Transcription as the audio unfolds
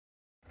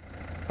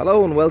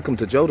Hello and welcome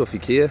to Joe Duffy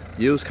Kia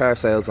Used Car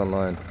Sales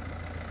Online.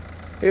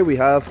 Here we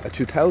have a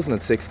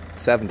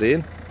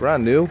 2016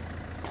 brand new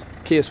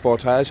Kia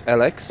Sportage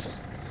LX.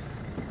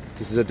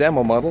 This is a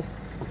demo model,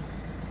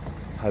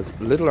 has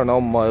little or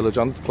no mileage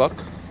on the clock.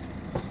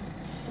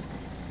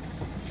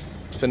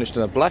 It's finished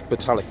in a black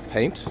metallic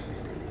paint.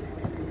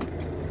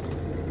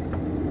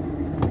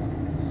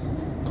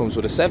 Comes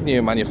with a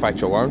 7-year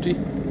manufacturer warranty.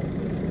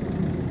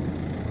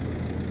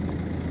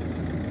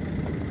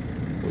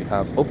 We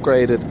have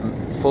upgraded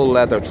full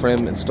leather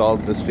trim installed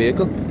in this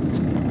vehicle.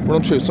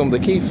 Run through some of the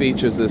key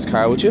features of this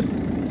car with you.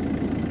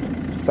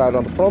 Start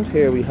on the front.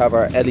 Here we have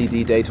our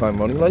LED daytime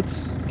running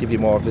lights, give you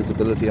more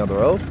visibility on the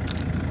road.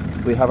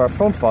 We have our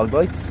front fog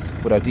lights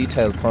with our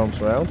detailed chrome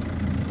surround.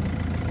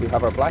 We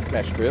have our black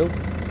mesh grille,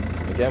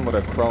 again with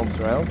our chrome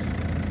surround.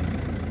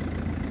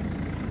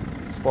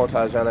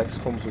 Sportage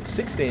LX comes with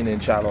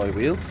 16-inch alloy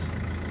wheels.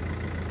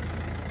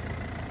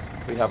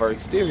 We have our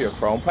exterior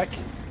chrome pack,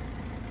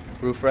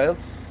 roof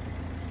rails.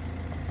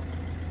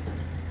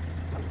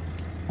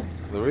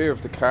 The rear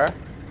of the car,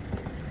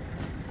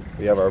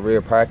 we have our rear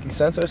parking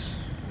sensors,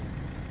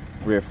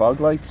 rear fog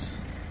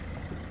lights.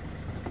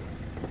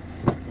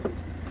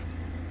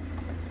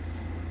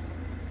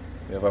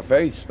 We have a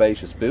very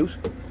spacious boot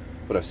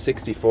with our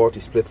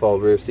 60/40 split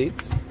fold rear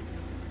seats,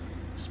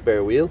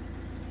 spare wheel,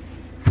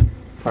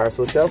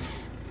 parcel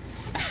shelf.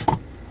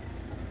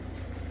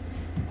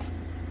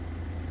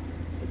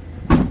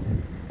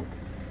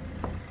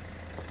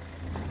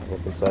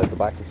 Look inside the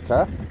back of the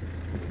car.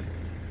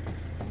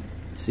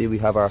 See, we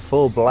have our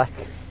full black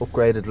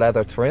upgraded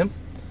leather trim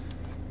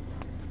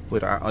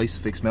with our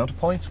ISOFIX mounting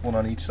points, one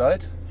on each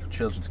side for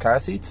children's car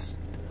seats.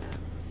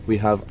 We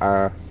have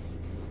our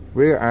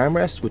rear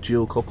armrest with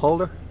dual cup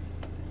holder,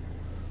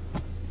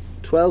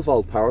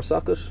 12-volt power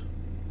socket,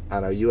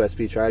 and our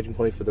USB charging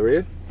point for the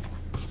rear.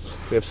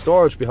 We have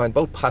storage behind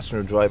both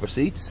passenger and driver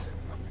seats.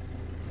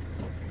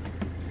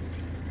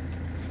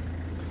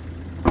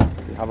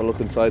 We have a look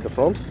inside the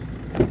front.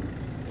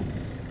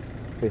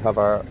 We have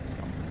our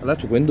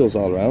electric windows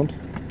all around,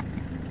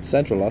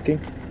 central locking.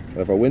 We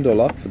have our window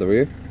lock for the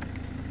rear,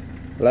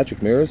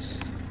 electric mirrors.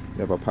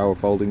 We have our power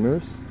folding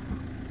mirrors.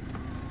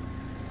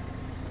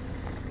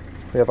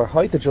 We have our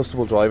height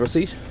adjustable driver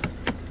seat,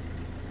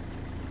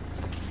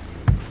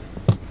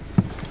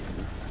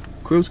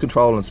 cruise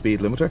control and speed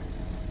limiter,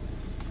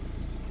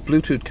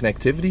 Bluetooth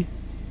connectivity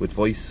with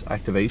voice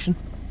activation.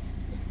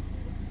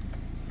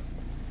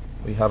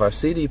 We have our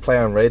CD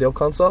player and radio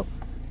console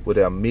with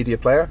our media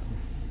player,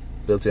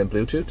 built-in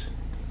Bluetooth.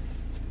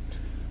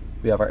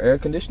 We have our air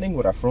conditioning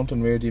with our front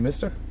and rear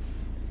demister.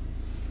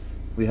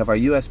 We have our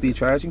USB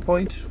charging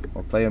point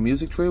or play our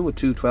music through with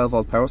two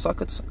 12-volt power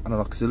sockets and an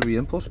auxiliary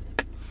input.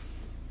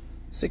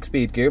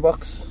 6-speed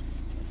gearbox.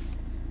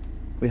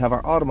 We have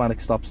our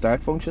automatic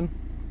stop-start function,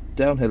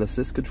 downhill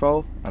assist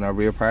control, and our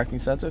rear parking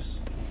sensors.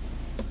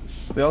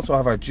 We also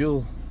have our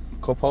dual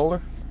cup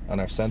holder and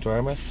our center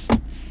armrest,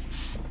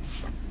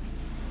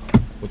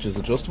 which is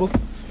adjustable.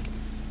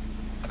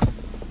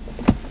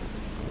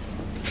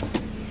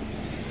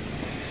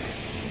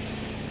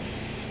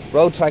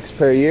 Road tax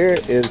per year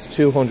is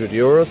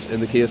 €200 in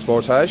the Kia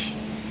Sportage,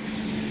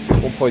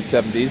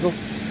 1.7 diesel.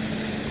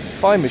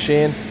 Fine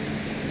machine.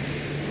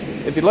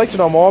 If you'd like to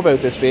know more about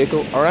this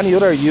vehicle or any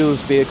other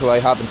used vehicle I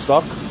have in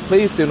stock,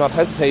 please do not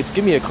hesitate to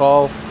give me a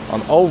call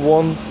on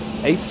 01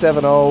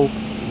 870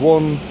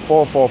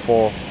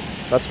 1444.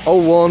 That's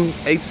 01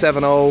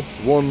 870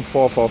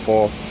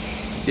 1444.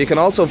 You can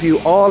also view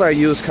all our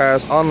used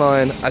cars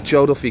online at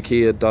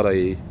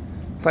joeduffykia.ie.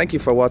 Thank you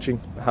for watching.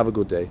 Have a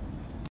good day.